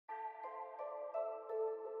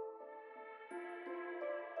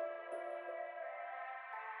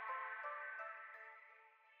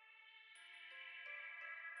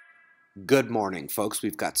Good morning, folks.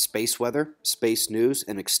 We've got space weather, space news,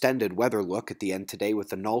 an extended weather look at the end today with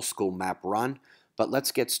the null school map run. But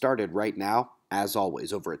let's get started right now, as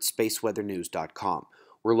always, over at spaceweathernews.com.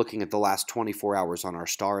 We're looking at the last 24 hours on our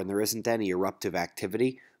star, and there isn't any eruptive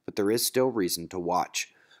activity, but there is still reason to watch.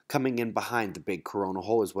 Coming in behind the big corona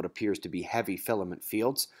hole is what appears to be heavy filament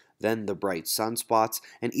fields, then the bright sunspots,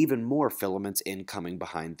 and even more filaments incoming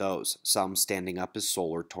behind those, some standing up as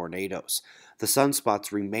solar tornadoes. The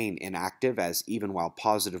sunspots remain inactive as even while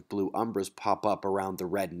positive blue umbras pop up around the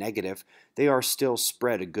red negative, they are still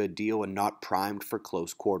spread a good deal and not primed for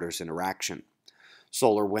close quarters interaction.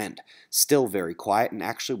 Solar wind, still very quiet, and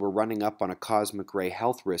actually we're running up on a cosmic ray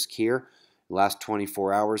health risk here. Last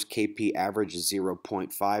 24 hours, KP average is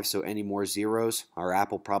 0.5, so any more zeros, our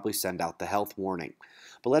app will probably send out the health warning.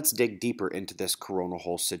 But let's dig deeper into this corona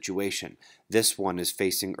hole situation. This one is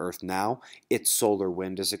facing Earth now. Its solar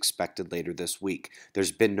wind is expected later this week.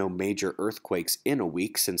 There's been no major earthquakes in a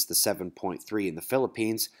week since the 7.3 in the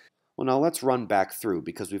Philippines. Well, now let's run back through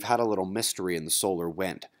because we've had a little mystery in the solar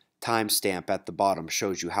wind. Timestamp at the bottom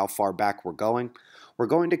shows you how far back we're going. We're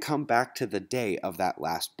going to come back to the day of that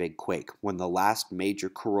last big quake, when the last major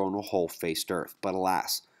coronal hole faced Earth. But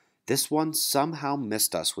alas, this one somehow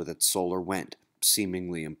missed us with its solar wind.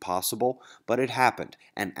 Seemingly impossible, but it happened,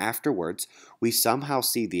 and afterwards, we somehow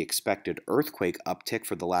see the expected earthquake uptick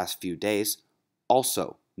for the last few days,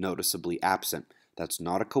 also noticeably absent. That's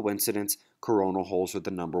not a coincidence. Coronal holes are the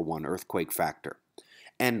 #1 earthquake factor.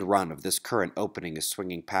 End run of this current opening is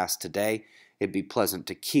swinging past today. It'd be pleasant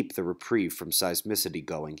to keep the reprieve from seismicity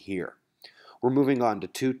going here. We're moving on to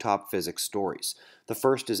two top physics stories. The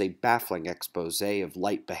first is a baffling expose of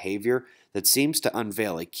light behavior that seems to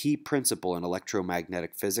unveil a key principle in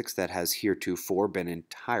electromagnetic physics that has heretofore been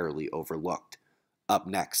entirely overlooked. Up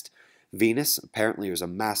next, Venus. Apparently there's a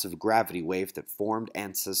massive gravity wave that formed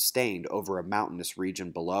and sustained over a mountainous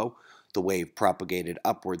region below. The wave propagated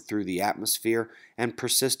upward through the atmosphere and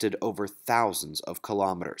persisted over thousands of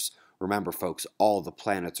kilometers. Remember, folks, all the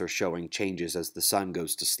planets are showing changes as the sun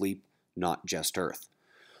goes to sleep, not just Earth.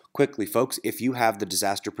 Quickly, folks, if you have the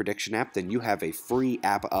Disaster Prediction app, then you have a free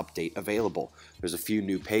app update available. There's a few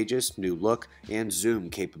new pages, new look, and zoom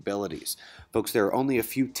capabilities. Folks, there are only a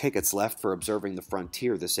few tickets left for Observing the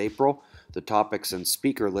Frontier this April. The topics and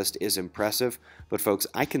speaker list is impressive, but folks,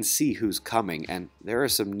 I can see who's coming, and there are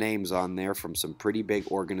some names on there from some pretty big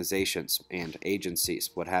organizations and agencies,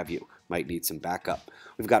 what have you. Might need some backup.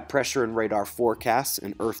 We've got pressure and radar forecasts,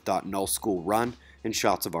 an Earth.null school run, and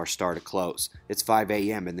shots of our star to close. It's 5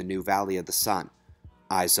 a.m. in the new Valley of the Sun.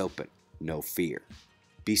 Eyes open, no fear.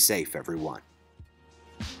 Be safe, everyone.